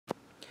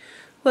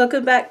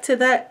Welcome back to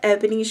the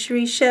Ebony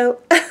Cherie Show.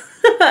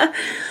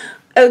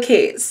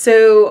 Okay,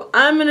 so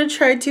I'm going to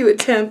try to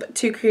attempt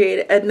to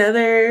create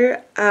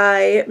another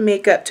eye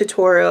makeup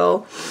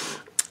tutorial.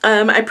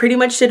 I pretty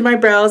much did my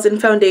brows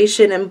and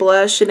foundation and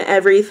blush and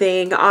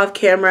everything off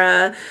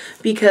camera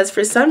because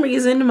for some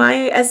reason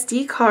my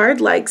SD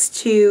card likes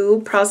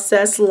to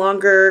process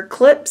longer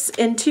clips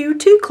into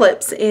 2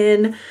 clips,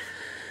 and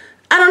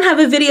I don't have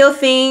a video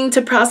thing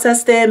to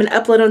process them and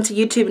upload onto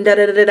YouTube and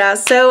da-da-da-da-da.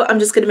 So I'm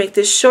just going to make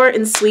this short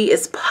and sweet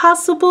as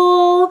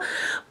possible.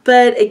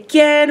 But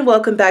again,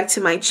 welcome back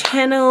to my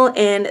channel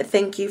and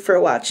thank you for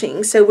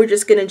watching. So we're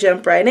just going to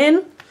jump right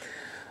in.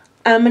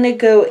 I'm going to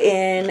go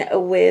in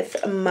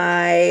with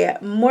my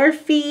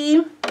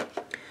Morphe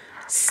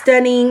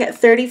Stunning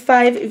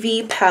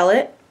 35V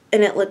palette,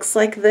 and it looks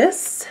like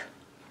this.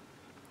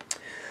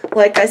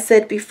 Like I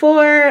said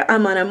before,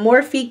 I'm on a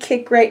Morphe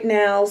kick right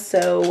now,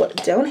 so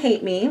don't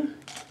hate me.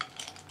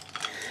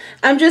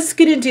 I'm just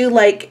going to do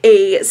like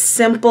a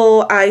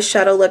simple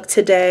eyeshadow look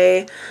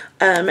today.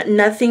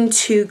 Nothing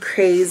too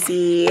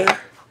crazy.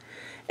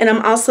 And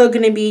I'm also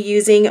going to be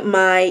using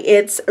my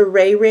It's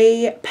Ray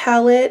Ray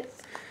palette.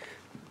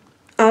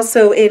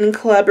 Also in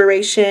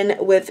collaboration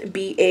with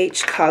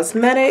BH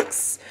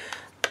Cosmetics.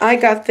 I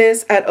got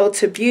this at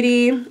Ulta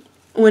Beauty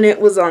when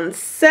it was on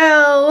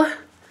sale.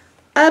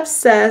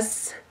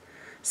 Obsessed.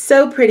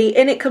 So pretty,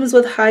 and it comes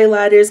with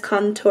highlighters,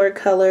 contour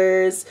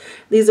colors.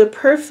 These are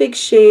perfect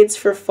shades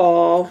for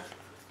fall,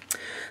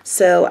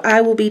 so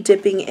I will be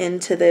dipping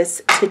into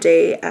this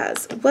today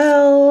as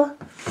well.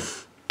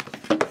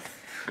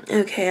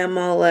 Okay, I'm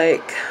all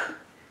like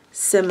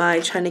semi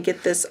trying to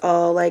get this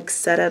all like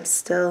set up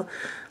still.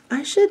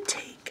 I should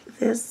take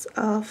this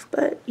off,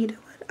 but you know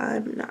what,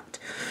 I'm not.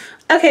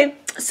 Okay,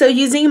 so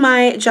using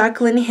my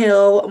Jaclyn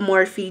Hill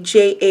Morphe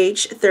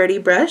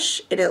JH30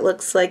 brush, and it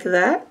looks like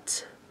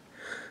that.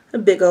 A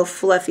big old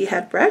fluffy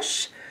head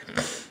brush.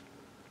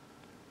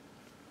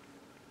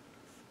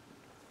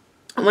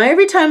 Why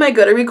every time I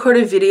go to record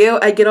a video,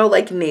 I get all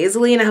like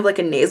nasally and I have like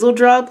a nasal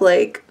drop?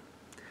 Like,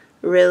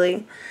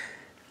 really?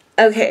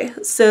 Okay,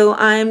 so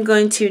I'm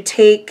going to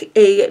take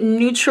a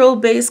neutral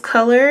base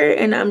color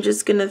and I'm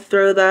just going to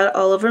throw that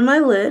all over my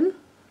lid.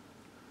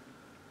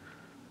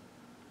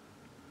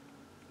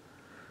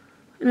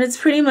 And it's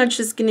pretty much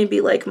just going to be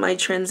like my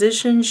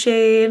transition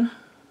shade.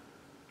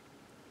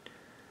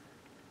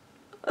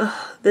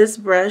 Ugh, this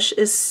brush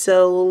is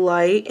so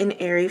light and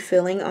airy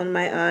feeling on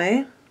my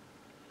eye.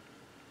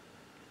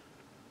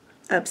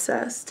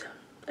 Obsessed.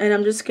 And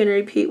I'm just going to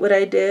repeat what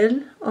I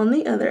did on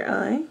the other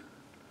eye.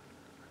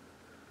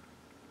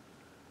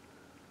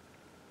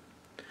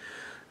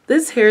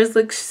 This hair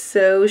looks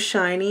so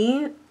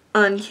shiny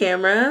on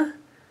camera.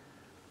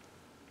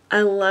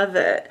 I love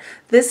it.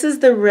 This is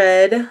the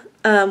red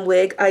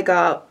wig I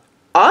got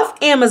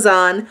off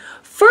Amazon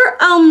for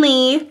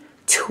only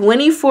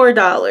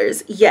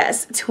 $24.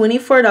 Yes,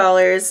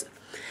 $24.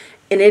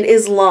 And it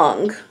is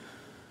long.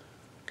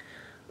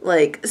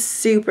 Like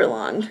super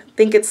long. I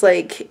think it's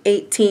like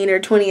 18 or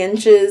 20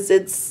 inches.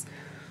 It's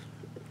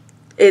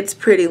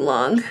pretty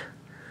long.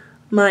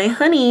 My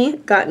honey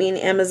got me an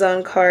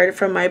Amazon card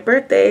for my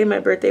birthday. My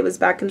birthday was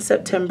back in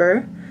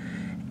September.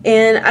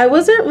 And I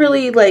wasn't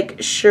really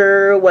like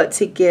sure what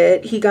to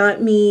get. He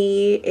got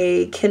me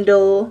a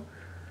Kindle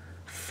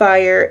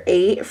Fire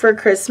 8 for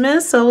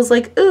Christmas. So I was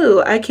like,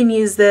 ooh, I can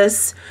use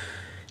this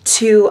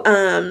to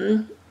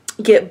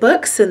get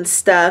books and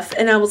stuff.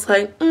 And I was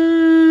like,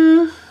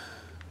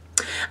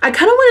 I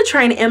kind of want to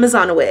try an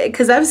Amazon wig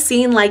because I've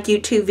seen like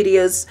YouTube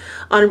videos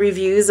on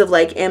reviews of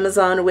like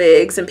Amazon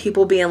wigs and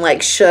people being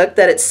like shook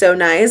that it's so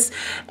nice.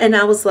 And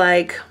I was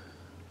like,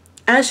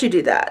 I should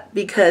do that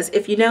because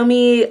if you know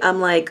me, I'm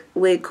like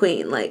wig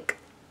queen, like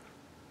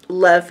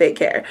love fake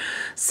hair.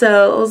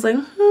 So I was like,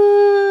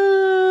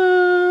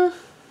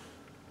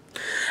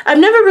 I've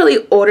never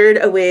really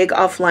ordered a wig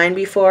offline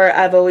before.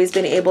 I've always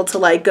been able to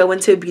like go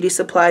into a beauty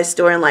supply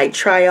store and like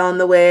try on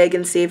the wig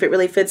and see if it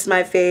really fits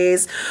my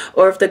face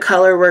or if the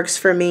color works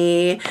for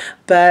me.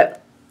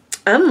 But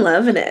I'm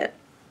loving it.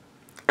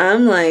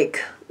 I'm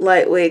like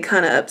lightweight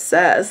kind of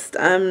obsessed.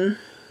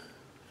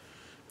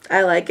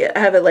 I like it. I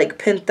have it like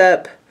pinned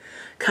up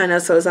kind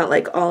of so it's not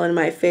like all in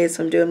my face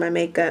when I'm doing my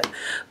makeup.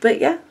 But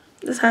yeah,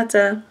 just had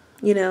to,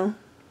 you know,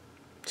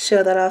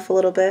 show that off a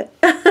little bit.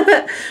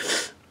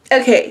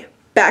 Okay.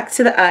 Back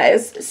to the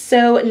eyes.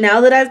 So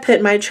now that I've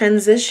put my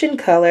transition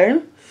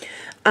color,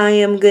 I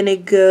am going to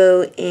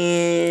go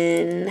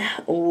in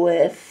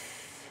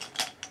with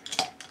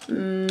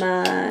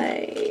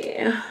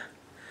my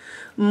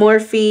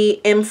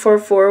Morphe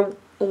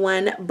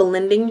M441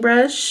 blending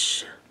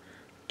brush.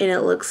 And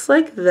it looks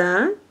like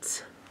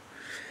that.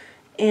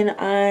 And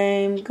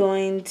I'm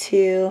going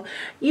to,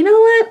 you know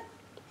what?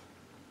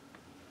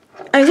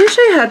 I wish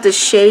I had the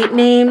shade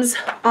names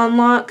on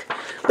lock,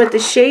 but the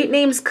shade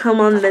names come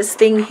on this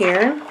thing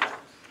here.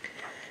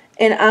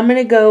 And I'm going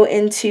to go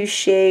into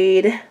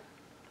shade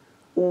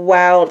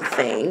Wild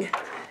Thing.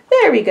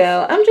 There we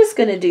go. I'm just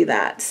going to do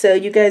that so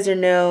you guys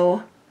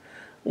know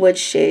which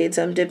shades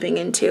I'm dipping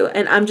into.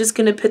 And I'm just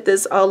going to put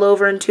this all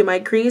over into my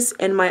crease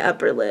and my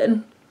upper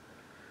lid.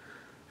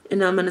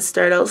 And I'm going to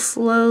start out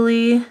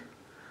slowly.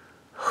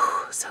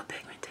 So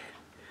pigmented.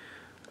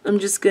 I'm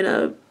just going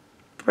to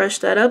brush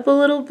that up a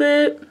little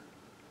bit.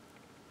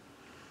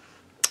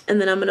 And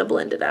then I'm going to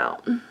blend it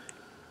out.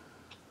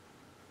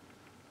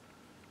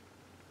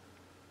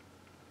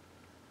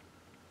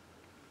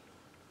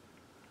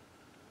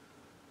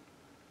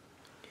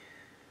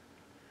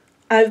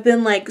 I've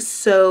been like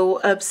so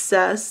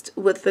obsessed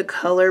with the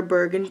color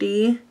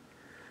burgundy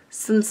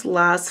since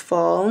last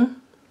fall.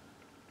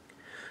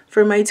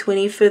 For my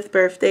 25th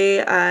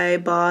birthday, I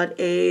bought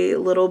a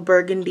little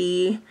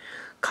burgundy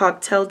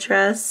cocktail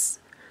dress,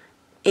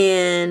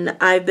 and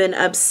I've been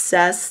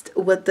obsessed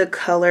with the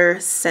color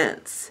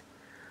since.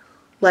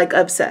 Like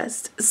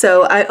obsessed.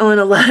 So I own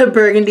a lot of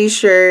burgundy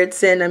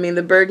shirts, and I mean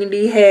the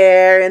burgundy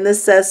hair and the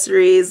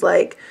accessories.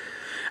 Like,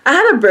 I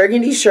had a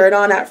burgundy shirt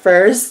on at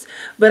first,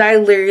 but I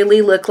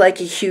literally look like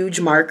a huge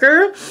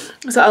marker.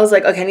 So I was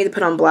like, okay, I need to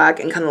put on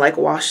black and kind of like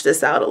wash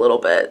this out a little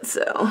bit.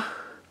 So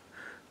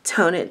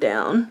tone it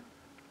down.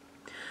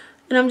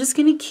 And I'm just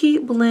going to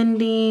keep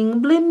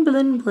blending. Blend,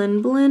 blend,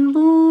 blend, blend,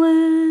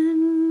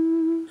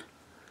 blend.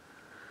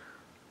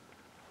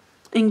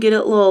 And get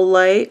it a little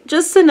light.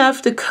 Just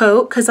enough to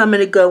coat, because I'm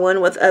going to go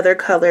in with other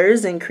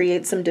colors and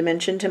create some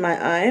dimension to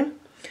my eye.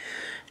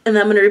 And then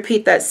I'm going to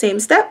repeat that same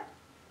step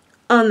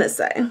on this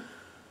side.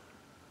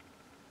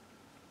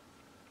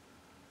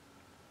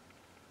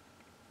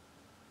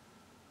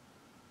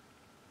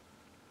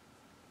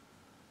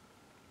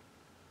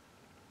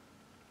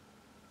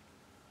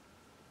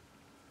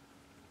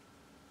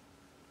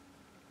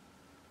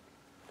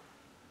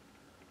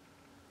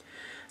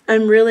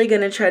 I'm really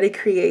going to try to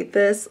create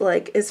this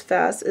like as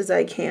fast as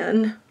I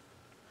can.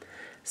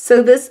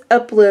 So this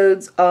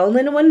uploads all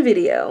in one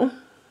video.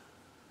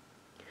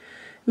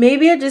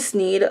 Maybe I just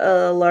need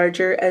a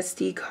larger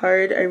SD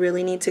card. I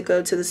really need to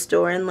go to the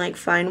store and like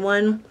find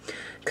one,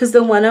 because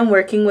the one I'm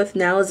working with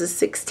now is a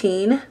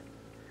 16,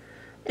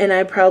 and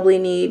I probably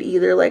need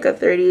either like a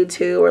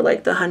 32 or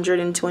like the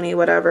 120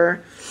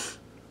 whatever.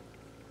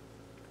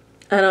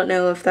 I don't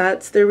know if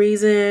that's the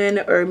reason,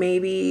 or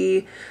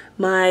maybe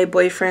my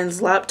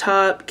boyfriend's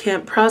laptop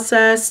can't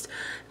process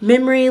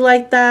memory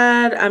like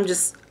that.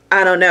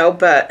 I don't know,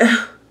 but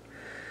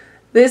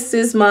this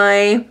is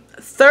my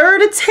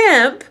third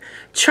attempt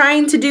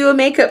trying to do a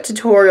makeup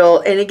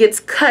tutorial, and it gets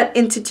cut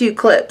into 2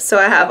 clips. So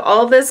I have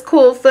all this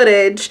cool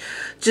footage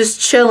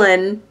just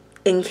chilling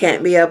and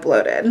can't be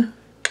uploaded.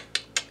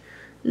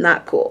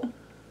 Not cool.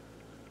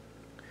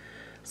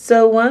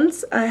 So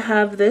once I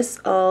have this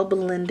all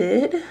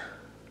blended,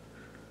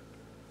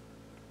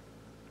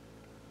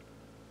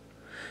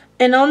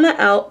 and on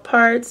the out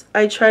parts,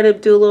 I try to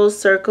do a little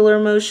circular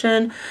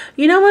motion.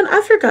 You know what?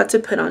 I forgot to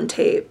put on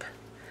tape.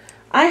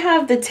 I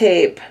have the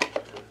tape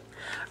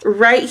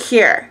right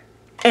here.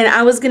 And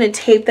I was going to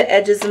tape the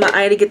edges of my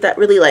eye to get that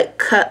really like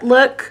cut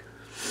look.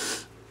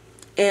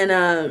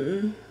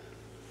 And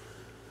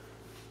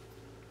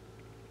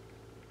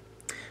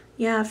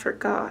yeah, I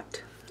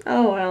forgot.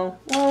 Oh well.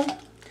 Well,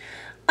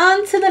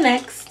 on to the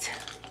next.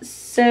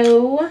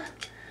 So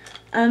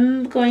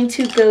I'm going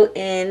to go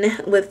in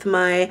with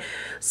my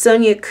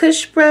Sonia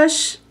Kush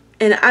brush.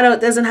 And it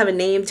doesn't have a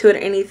name to it or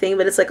anything,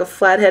 but it's like a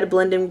flathead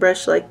blending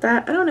brush like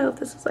that. I don't know if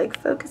this is like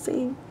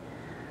focusing.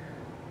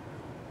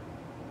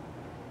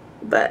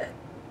 But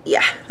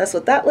yeah, that's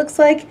what that looks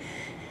like.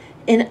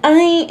 And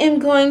I am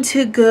going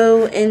to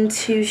go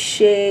into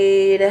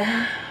shade,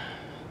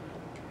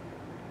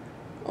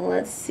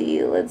 let's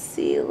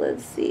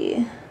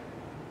see.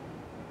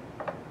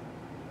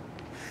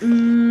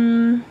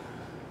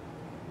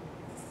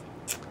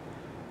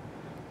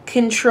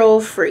 Control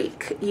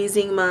Freak,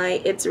 using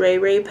my It's Ray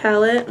Ray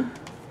palette.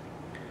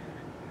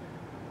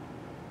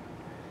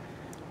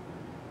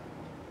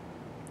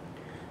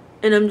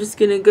 And I'm just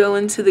gonna go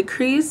into the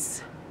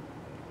crease.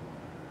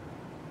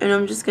 And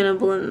I'm just going to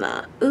blend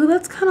that. Ooh,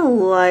 that's kind of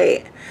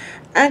light.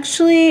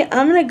 Actually,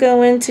 I'm going to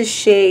go into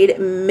shade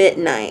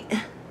Midnight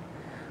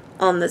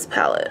on this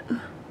palette.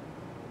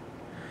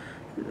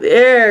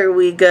 There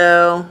we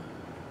go.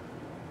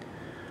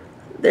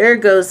 There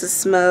goes the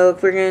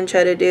smoke we're going to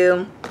try to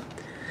do.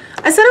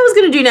 I said I was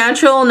going to do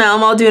natural. Now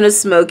I'm all doing a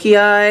smoky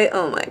eye.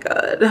 Oh my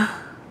god.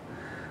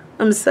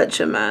 I'm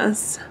such a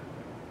mess.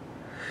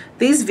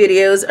 These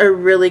videos are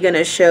really going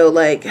to show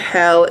like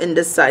how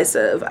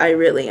indecisive I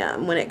really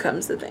am when it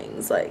comes to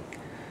things. Like,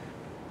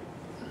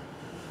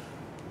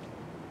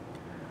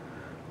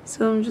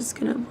 so I'm just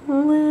going to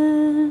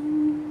blend.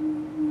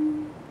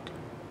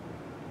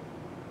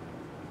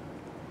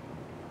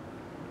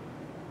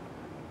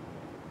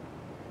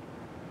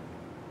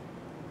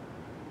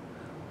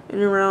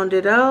 And round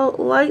it out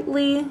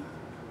lightly.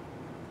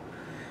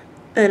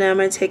 And I'm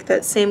going to take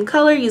that same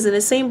color using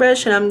the same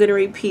brush, and I'm going to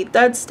repeat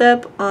that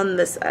step on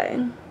this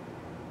eye.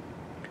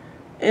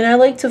 And I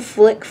like to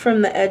flick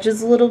from the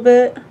edges a little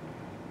bit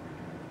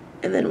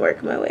and then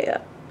work my way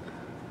up.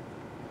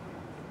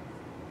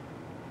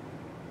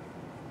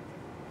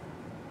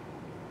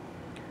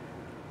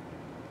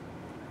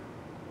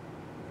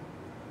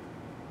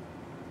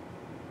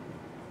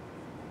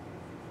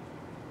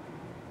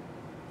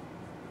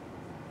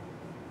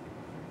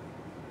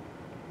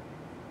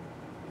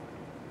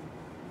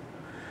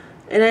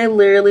 And I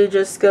literally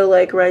just go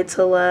like right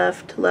to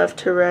left, left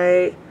to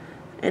right,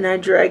 and I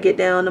drag it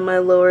down to my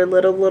lower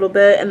lid a little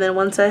bit. And then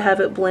once I have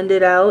it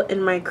blended out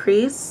in my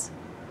crease,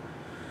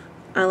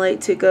 I like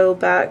to go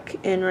back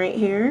in right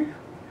here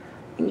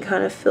and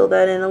kind of fill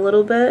that in a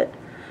little bit.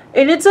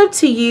 And it's up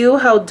to you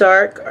how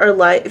dark or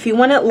light. If you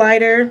want it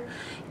lighter,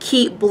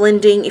 keep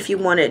blending. If you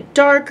want it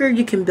darker,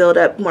 you can build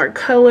up more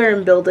color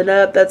and build it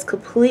up. That's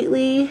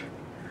completely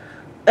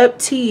up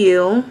to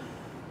you.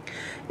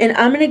 And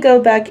I'm going to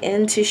go back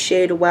into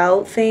Shade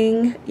Wild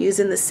Thing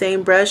using the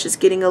same brush. It's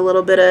getting a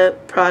little bit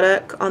of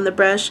product on the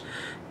brush.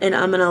 And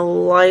I'm going to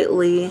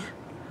lightly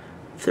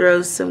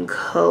throw some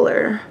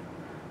color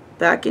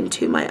back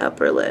into my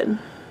upper lid.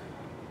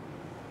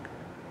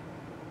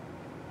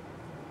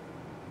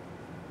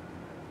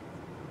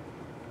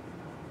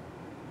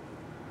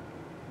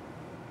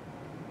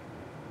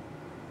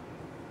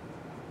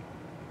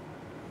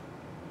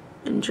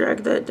 And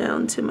drag that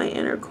down to my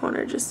inner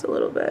corner just a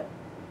little bit.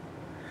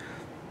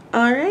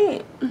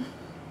 Alright.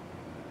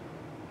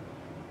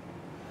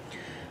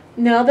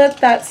 Now that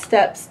that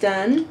step's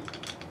done,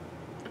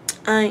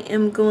 I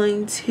am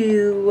going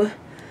to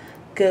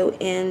go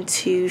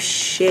into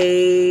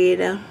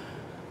shade.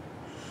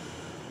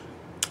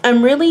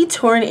 I'm really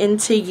torn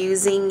into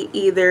using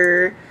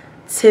either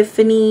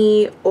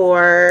Tiffany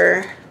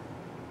or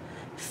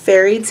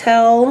Fairy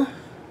Tale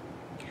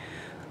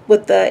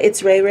with the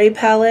It's Ray Ray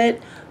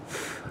palette,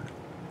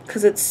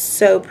 because it's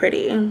so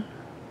pretty.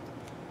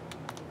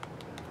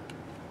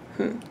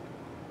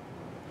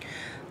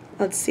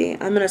 Let's see,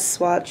 I'm gonna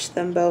swatch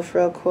them both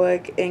real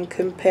quick and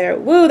compare.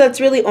 Woo,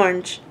 that's really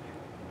orange.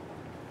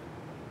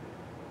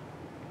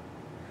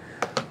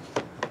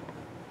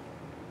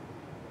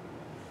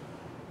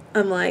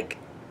 I'm like,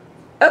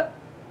 oh,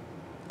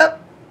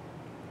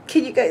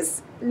 can you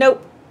guys,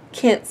 nope,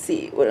 can't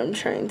see what I'm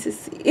trying to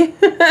see.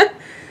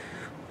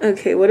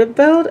 Okay, what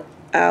about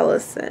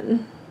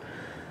Allison?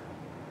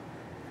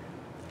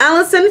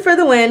 Allison for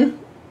the win.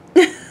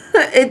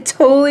 It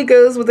totally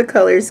goes with the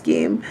color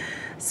scheme.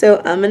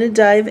 So I'm going to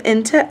dive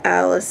into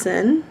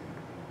Allison.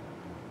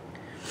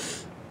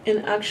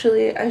 And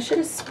actually, I should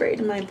have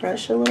sprayed my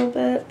brush a little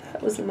bit.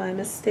 That was my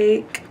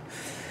mistake.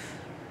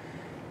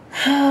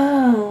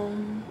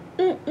 And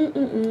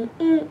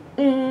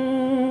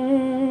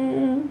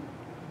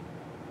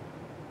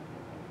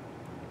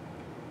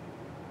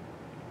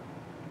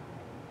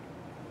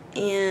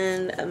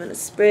I'm going to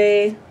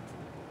spray.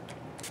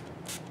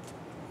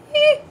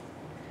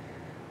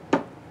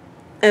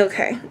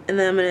 Okay, and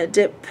then I'm going to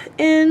dip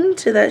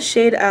into that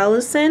shade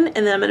Allison,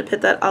 and then I'm going to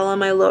put that all on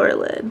my lower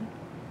lid.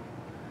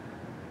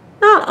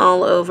 Not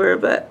all over,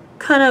 but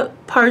kind of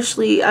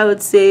partially, I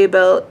would say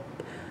about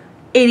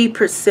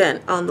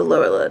 80% on the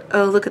lower lid.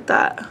 Oh, look at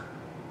that.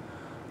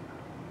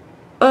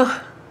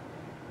 Oh,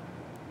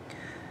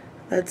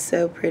 that's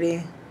so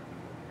pretty.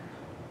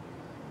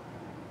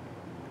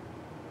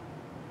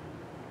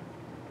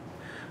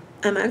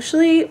 I'm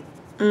actually,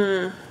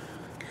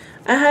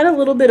 I had a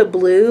little bit of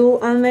blue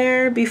on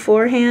there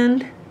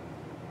beforehand,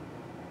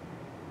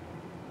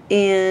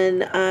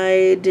 and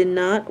I did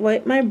not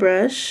wipe my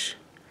brush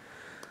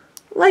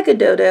like a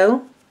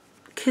dodo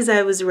because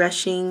I was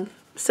rushing.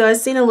 So I've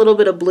seen a little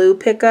bit of blue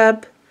pick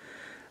up,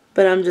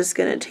 but I'm just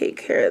going to take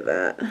care of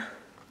that.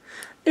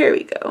 There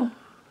we go.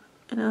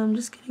 And I'm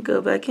just going to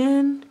go back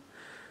in,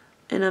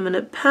 and I'm going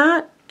to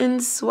pat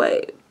and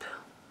swipe.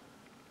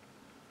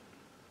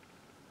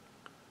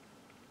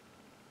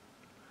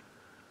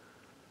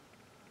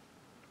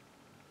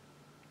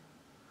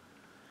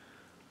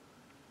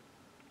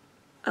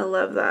 I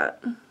love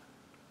that.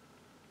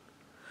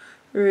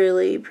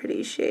 Really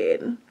pretty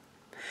shade.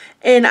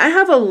 And I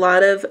have a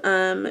lot of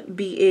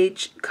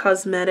BH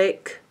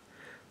cosmetic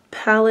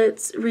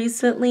palettes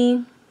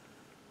recently.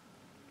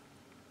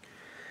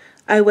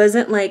 I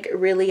wasn't like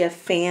really a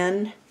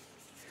fan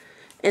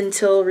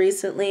until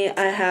recently.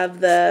 I have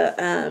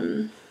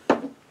the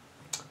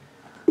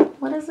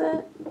what is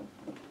it?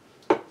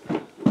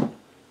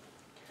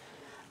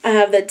 I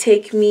have the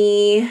Take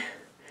Me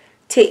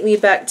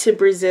Back to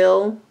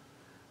Brazil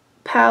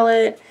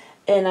palette,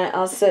 and I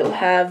also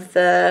have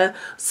the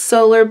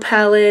Solar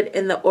palette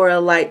and the Aura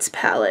Lights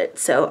palette.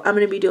 So I'm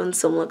going to be doing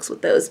some looks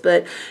with those.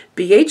 But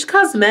BH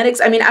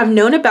Cosmetics, I mean, I've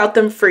known about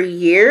them for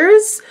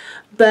years,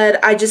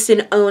 but I just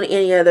didn't own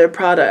any other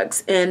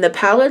products. And the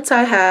palettes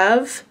I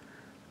have,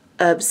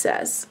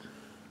 obsessed.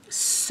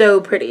 So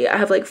pretty. I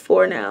have like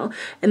 4 now,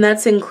 and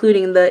that's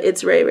including the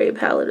It's Ray Ray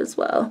palette as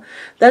well.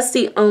 That's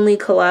the only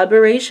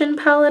collaboration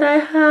palette I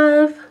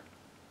have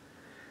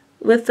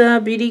with the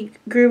Beauty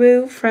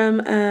Guru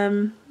from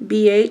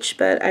BH,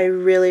 but I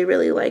really,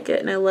 really like it,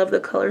 and I love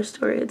the color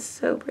story. It's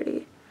so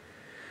pretty.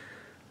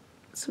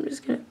 So I'm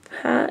just going to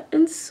pat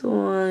and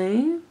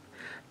swipe.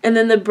 And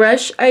then the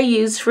brush I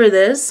use for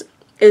this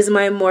is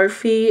my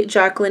Morphe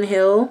Jaclyn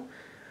Hill,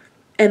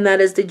 and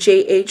that is the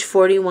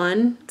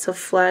JH41. It's a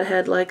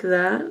flathead like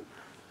that.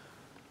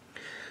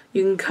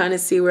 You can kind of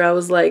see where I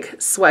was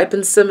like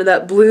swiping some of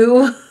that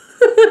blue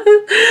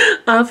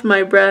off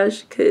my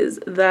brush because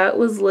that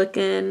was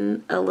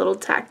looking a little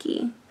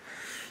tacky.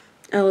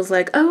 I was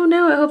like, oh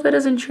no, I hope that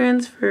doesn't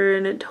transfer,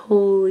 and it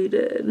totally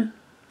did.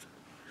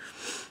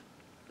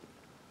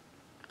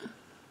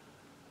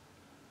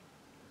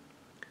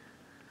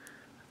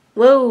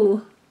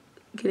 Whoa,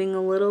 getting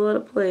a little out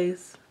of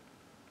place.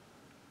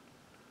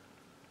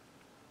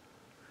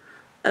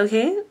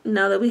 Okay,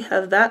 now that we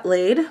have that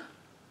laid,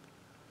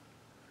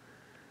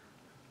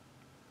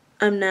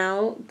 I'm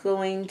now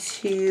going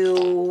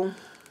to,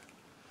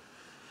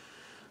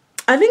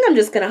 I think I'm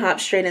just going to hop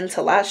straight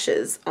into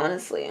lashes,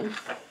 honestly.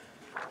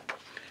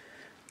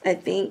 I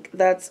think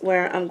that's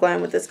where I'm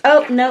going with this.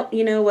 Oh, no,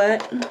 you know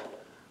what?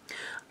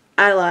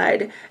 I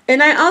lied.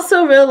 And I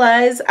also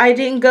realized I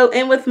didn't go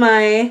in with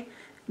my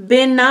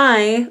Ben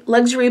Nye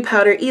luxury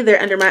powder either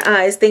under my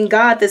eyes. Thank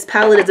God this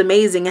palette is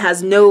amazing. It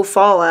has no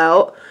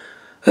fallout.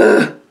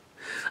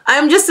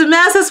 I'm just a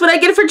mess. That's what I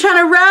get for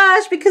trying to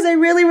rush because I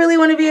really, really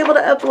want to be able to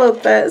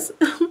upload this.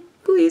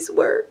 Please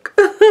work.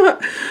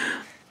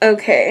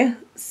 Okay,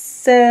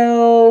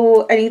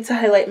 so I need to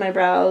highlight my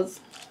brows.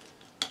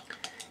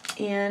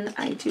 And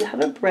I do have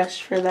a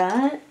brush for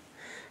that.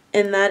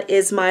 And that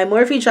is my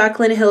Morphe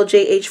Jaclyn Hill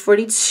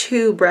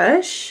JH42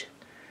 brush.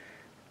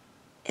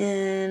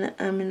 And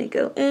I'm going to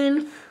go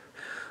in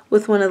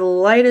with one of the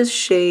lightest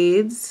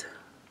shades.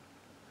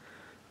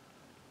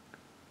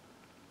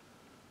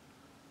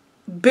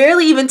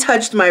 Barely even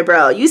touched my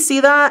brow. You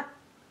see that?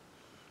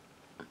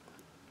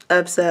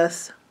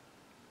 Obsessed.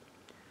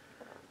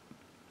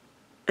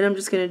 And I'm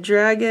just going to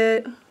drag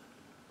it.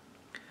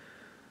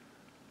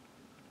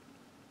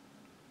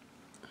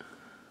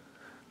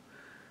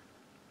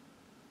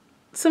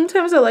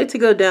 Sometimes I like to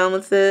go down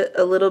with it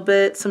a little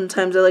bit.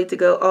 Sometimes I like to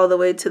go all the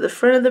way to the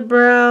front of the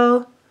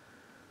brow.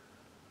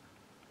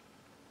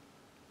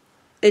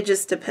 It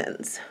just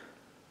depends.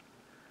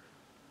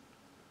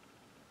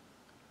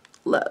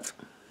 Love.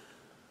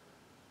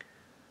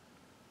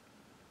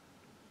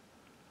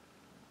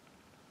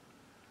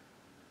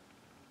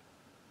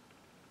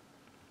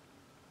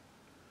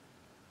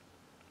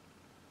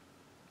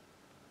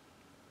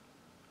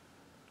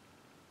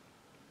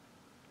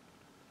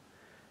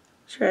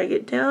 Drag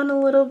it down a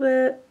little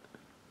bit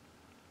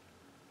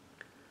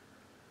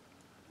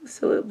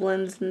so it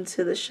blends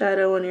into the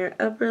shadow on your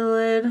upper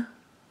lid.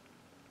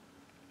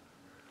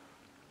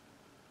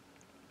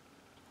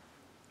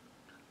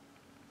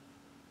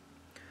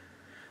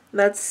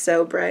 That's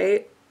so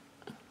bright.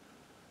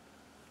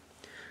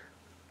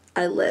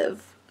 I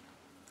live.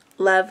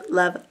 Love,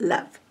 love,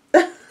 love.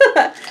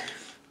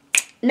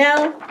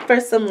 Now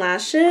for some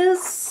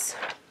lashes.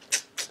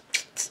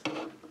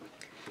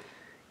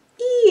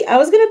 I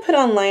was going to put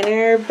on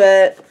liner,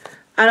 but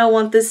I don't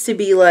want this to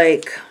be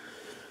like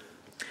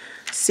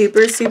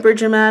super, super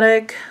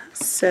dramatic.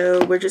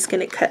 So we're just going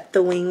to cut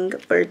the wing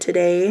for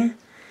today.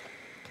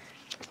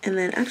 And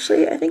then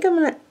actually, I think I'm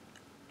going to,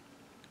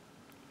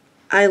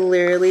 I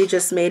literally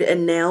just made a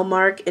nail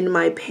mark in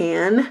my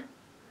pan.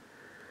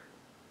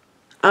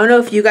 I don't know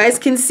if you guys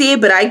can see,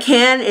 but I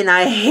can, and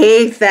I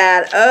hate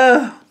that.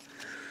 Ugh.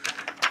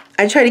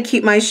 I try to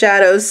keep my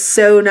shadows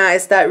so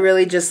nice. That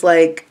really just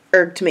like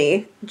irked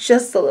me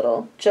just a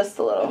little, just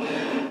a little.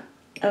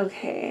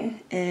 Okay,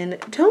 and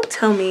don't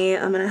tell me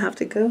I'm gonna have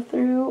to go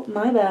through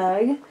my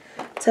bag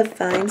to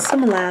find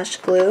some lash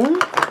glue.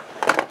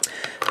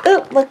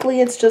 Oh, luckily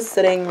it's just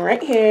sitting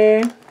right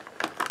here.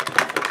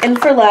 And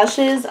for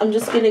lashes, I'm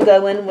just gonna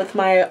go in with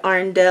my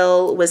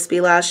Arndale wispy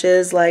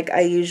lashes like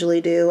I usually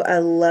do. I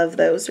love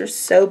those. They're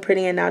so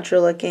pretty and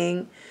natural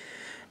looking.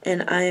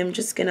 And I am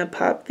just gonna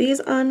pop these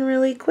on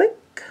really quick.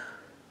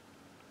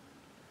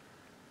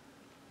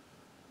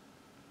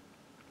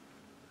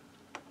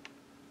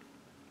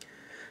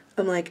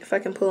 I'm like, if I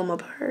can pull them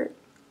apart.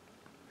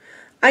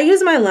 I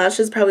use my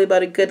lashes probably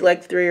about a good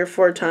like 3 or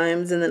 4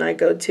 times, and then I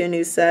go to a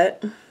new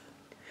set.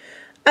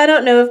 I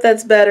don't know if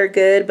that's bad or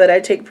good, but I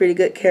take pretty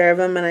good care of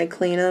them and I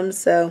clean them,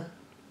 so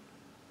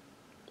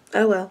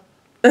oh well.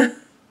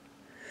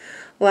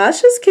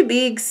 Lashes could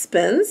be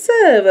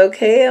expensive,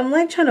 okay? I'm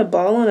like trying to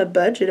ball on a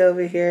budget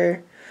over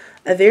here.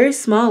 A very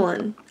small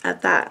one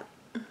at that.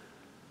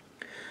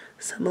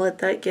 So I'm gonna let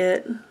that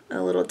get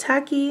a little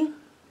tacky.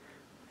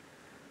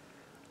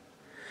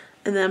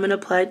 And then I'm gonna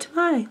apply it to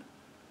my eye.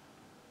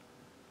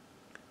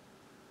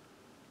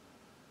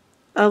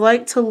 I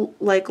like to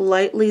like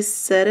lightly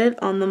set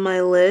it on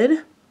my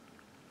lid.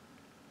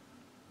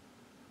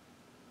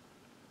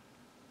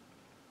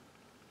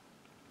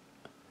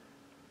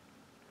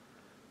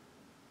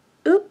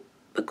 Oop,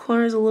 the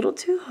corner's a little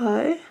too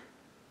high.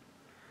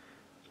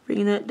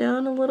 Bring that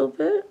down a little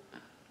bit.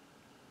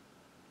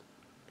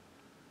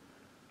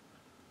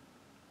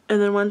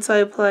 And then once I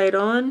apply it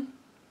on,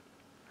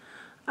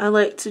 I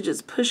like to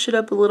just push it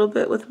up a little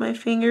bit with my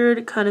finger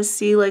to kind of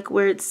see like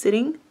where it's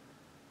sitting.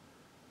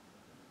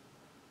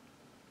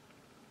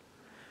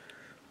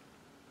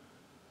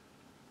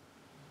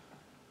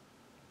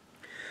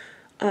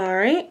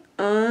 Alright,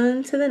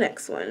 on to the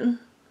next one.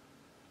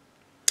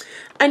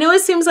 I know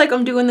it seems like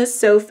I'm doing this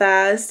so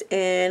fast,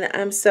 and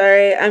I'm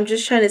sorry. I'm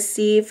just trying to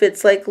see if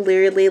it's like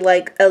literally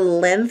like a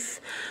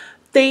length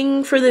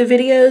thing for the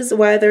videos,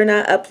 why they're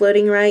not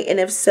uploading right, and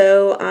if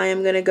so, I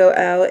am gonna go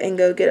out and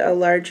go get a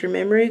larger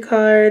memory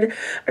card,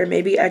 or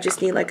maybe I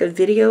just need like a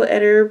video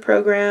editor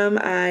program.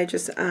 I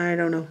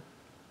don't know.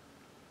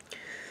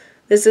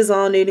 This is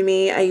all new to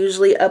me. I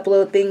usually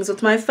upload things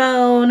with my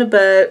phone,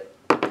 but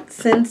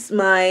since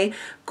my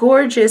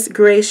gorgeous,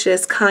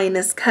 gracious,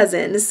 kindness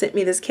cousin sent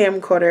me this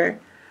camcorder,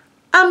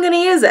 I'm gonna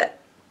use it.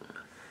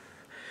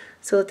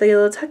 So let's take a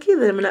little tucky,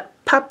 then I'm gonna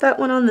pop that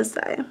one on this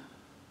side.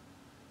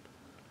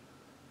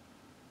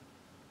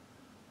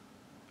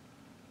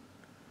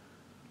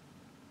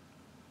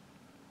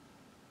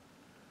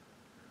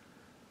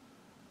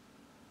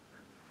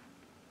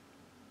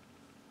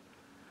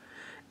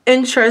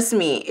 And trust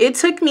me, it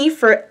took me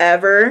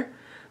forever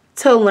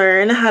to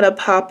learn how to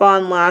pop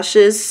on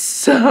lashes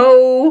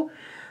so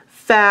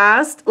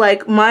fast.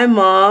 Like my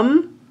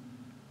mom,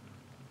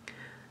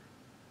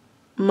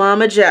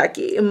 Mama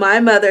Jackie,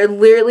 my mother,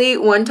 literally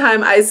one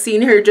time I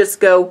seen her just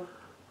go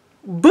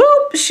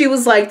boop. She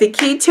was like, the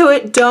key to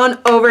it,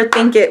 don't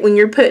overthink it when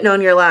you're putting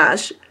on your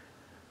lash.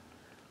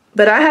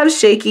 But I have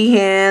shaky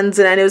hands,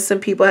 and I know some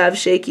people have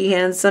shaky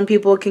hands. Some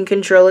people can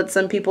control it,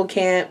 some people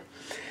can't.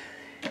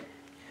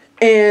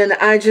 And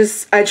I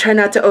try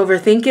not to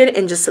overthink it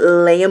and just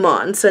lay them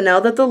on. So now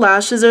that the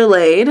lashes are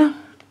laid, I'm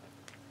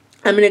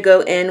going to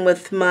go in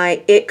with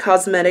my It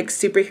Cosmetics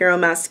Superhero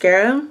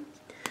Mascara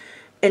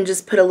and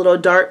just put a little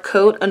dark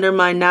coat under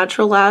my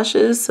natural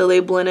lashes so they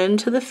blend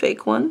into the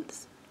fake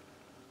ones.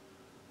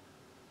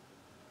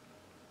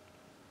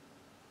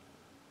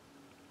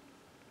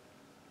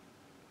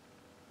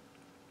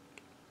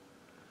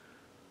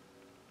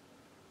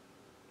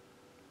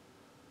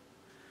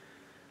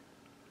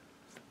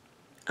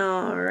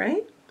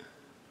 Alright.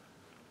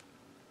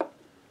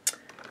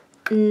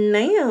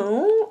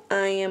 Now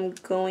I am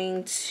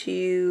going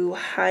to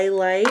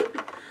highlight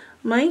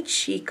my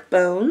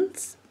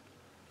cheekbones.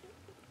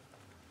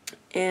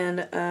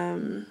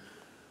 And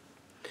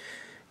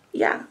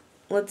yeah,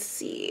 let's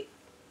see.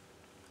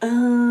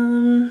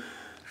 I'm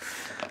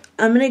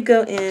gonna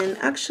go in,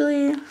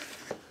 actually,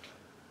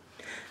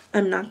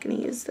 I'm not gonna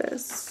use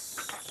this.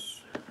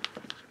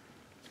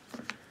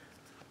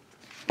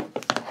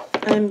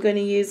 I'm gonna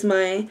use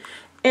my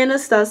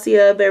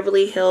Anastasia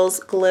Beverly Hills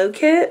Glow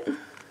Kit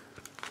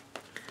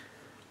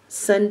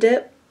Sun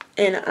Dip,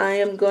 and I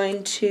am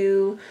going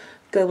to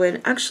go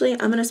in, actually,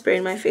 I'm gonna spray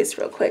in my face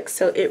real quick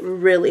so it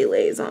really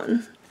lays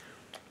on.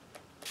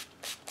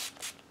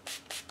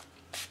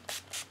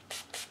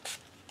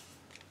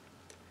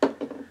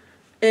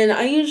 And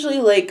I usually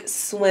like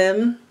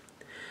swim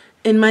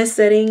in my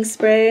setting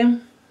spray, and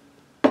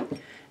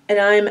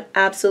I'm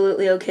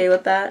absolutely okay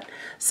with that.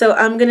 So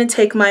I'm going to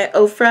take my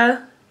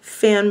Ofra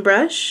fan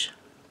brush,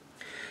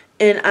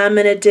 and I'm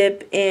going to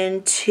dip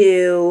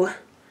into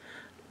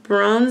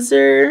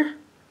bronzer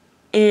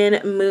in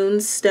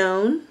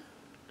Moonstone.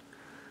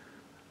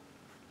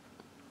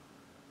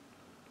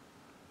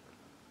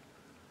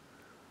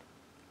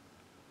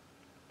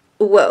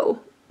 Whoa,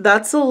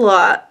 that's a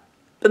lot.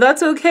 But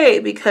that's okay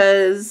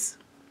because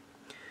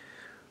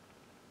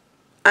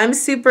I'm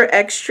super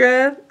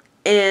extra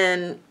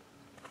and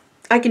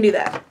I can do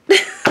that.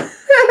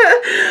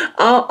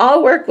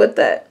 I'll work with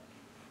that.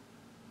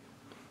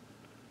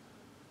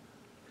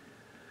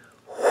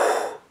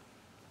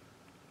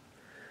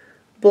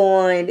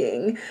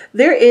 Blinding.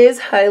 There is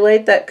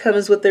highlight that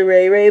comes with the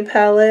Ray Ray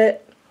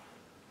palette.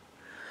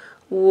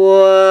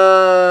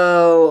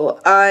 Whoa,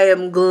 I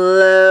am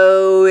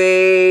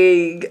glowing.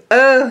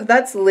 Oh,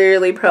 that's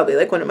literally probably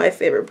like one of my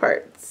favorite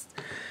parts.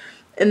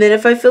 And then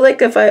if I feel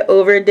like if I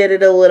overdid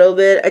it a little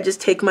bit, I just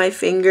take my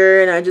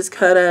finger and I just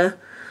kind of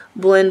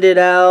blend it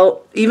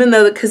out. Even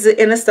though, because the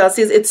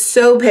Anastasia's, it's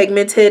so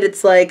pigmented,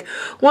 it's like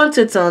once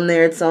it's on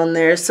there, it's on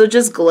there. So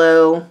just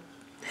glow.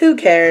 Who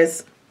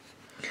cares?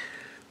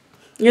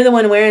 You're the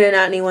one wearing it,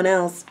 not anyone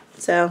else.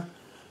 So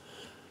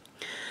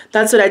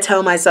that's what I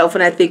tell myself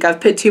when I think I've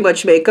put too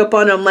much makeup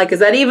on. I'm like, is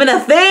that even a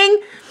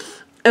thing?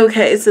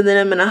 Okay, so then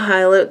I'm going to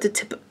highlight the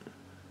tip.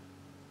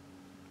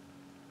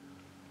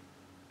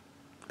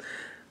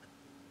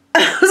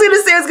 I was going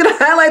to say I was going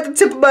to highlight the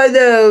tip of my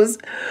nose.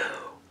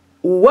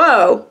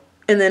 Whoa.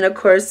 And then, of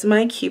course,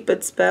 my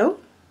Cupid's bow.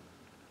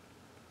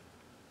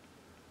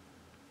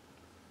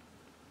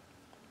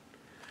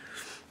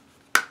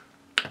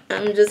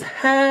 I'm just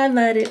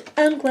highlighting.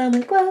 I'm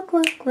glowing, glow,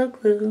 glow, glow,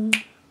 glow.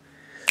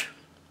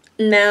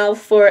 Now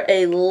for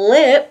a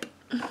lip,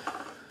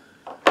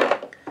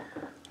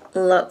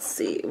 let's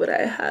see what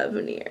I have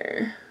in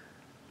here.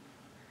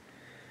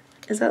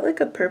 Is that like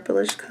a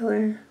purplish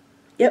color?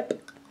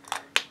 Yep.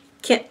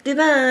 Can't do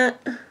that.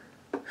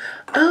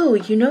 Oh,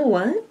 you know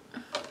what?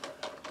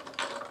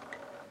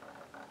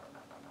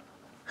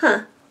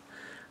 Huh.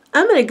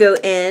 I'm going to go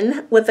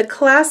in with a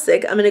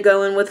classic. I'm going to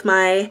go in with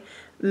my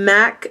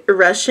MAC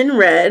Russian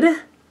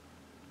Red.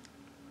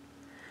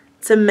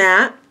 It's a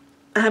matte.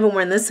 I haven't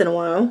worn this in a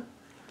while.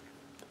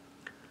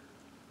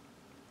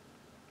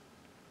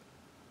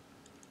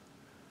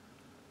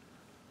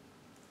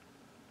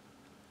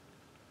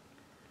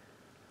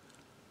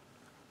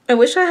 I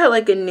wish I had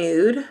like a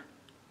nude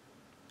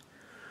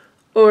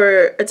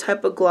or a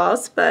type of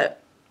gloss,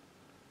 but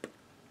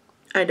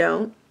I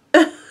don't.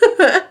 And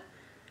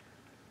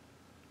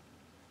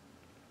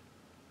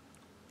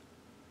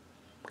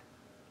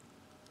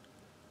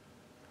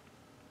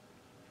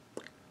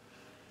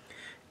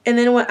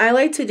then what I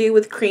like to do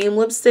with cream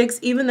lipsticks,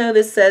 even though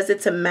this says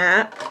it's a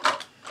matte,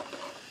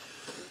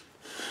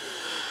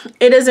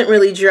 it doesn't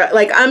really dry.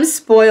 Like, I'm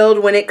spoiled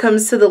when it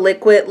comes to the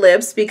liquid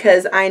lips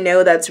because I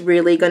know that's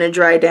really going to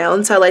dry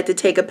down. So I like to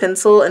take a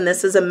pencil, and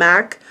this is a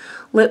MAC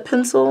lip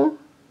pencil.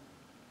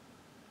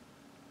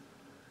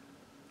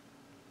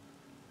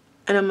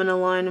 And I'm going to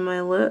line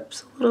my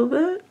lips a little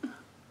bit.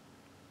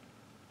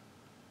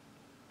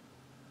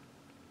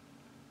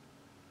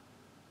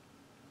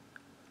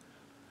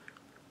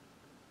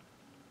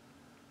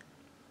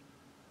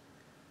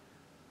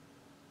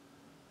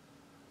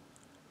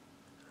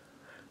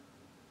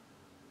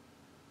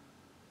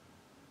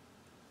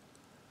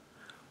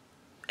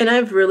 And I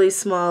have really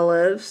small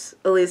lips,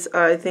 at least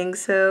I think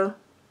so.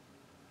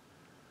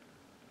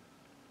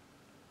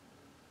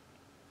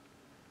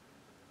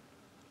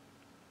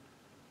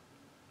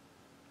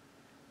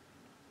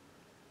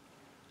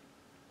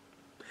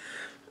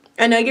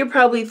 I know you're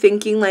probably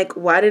thinking, like,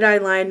 why did I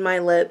line my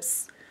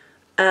lips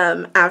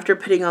after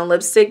putting on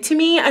lipstick? To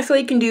me, I feel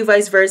like you can do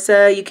vice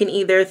versa. You can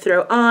either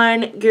throw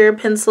on your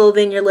pencil,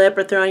 then your lip,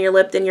 or throw on your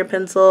lip, then your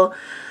pencil.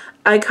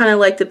 I kind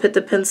of like to put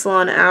the pencil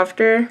on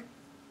after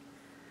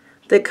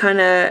to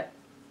kind of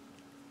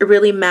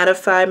really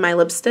mattify my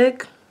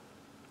lipstick.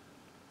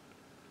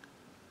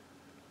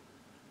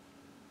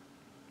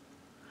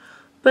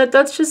 But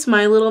that's just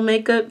my little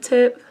makeup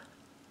tip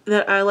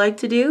that I like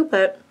to do,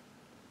 but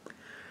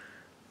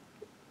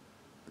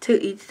to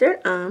each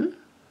their own.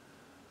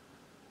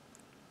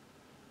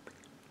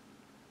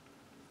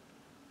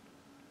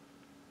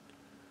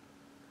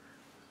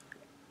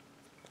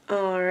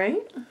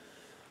 Alright.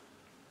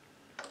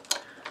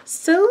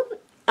 So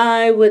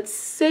I would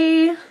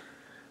say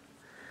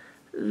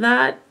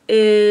that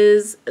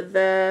is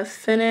the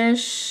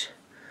finish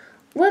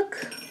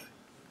look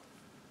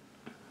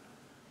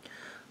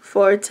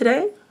for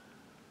today.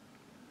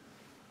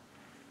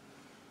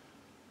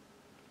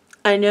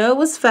 I know it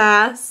was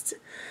fast.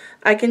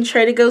 I can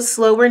try to go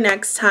slower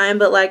next time,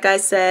 but like I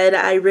said,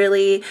 I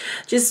really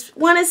just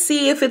want to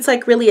see if it's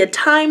like really a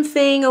time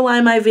thing or why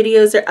my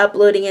videos are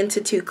uploading into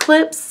 2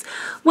 clips.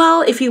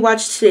 Well, if you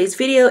watched today's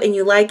video and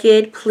you like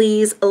it,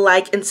 please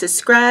like and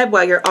subscribe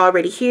while you're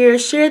already here.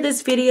 Share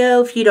this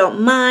video if you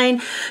don't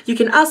mind. You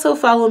can also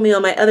follow me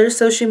on my other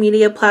social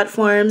media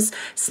platforms,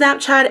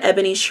 Snapchat,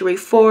 Ebony Cherie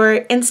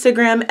 4,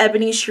 Instagram,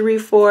 Ebony Cherie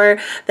 4,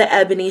 The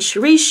Ebony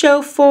Cherie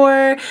Show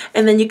 4,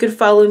 and then you can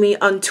follow me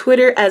on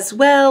Twitter as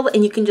well,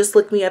 and you can just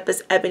look me up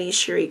as Ebony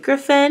Cherie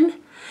Griffin,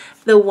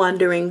 the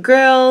Wandering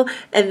Girl,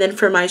 and then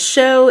for my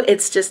show,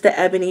 it's just the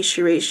Ebony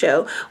Cherie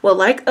Show. Well,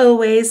 like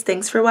always,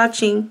 thanks for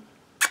watching.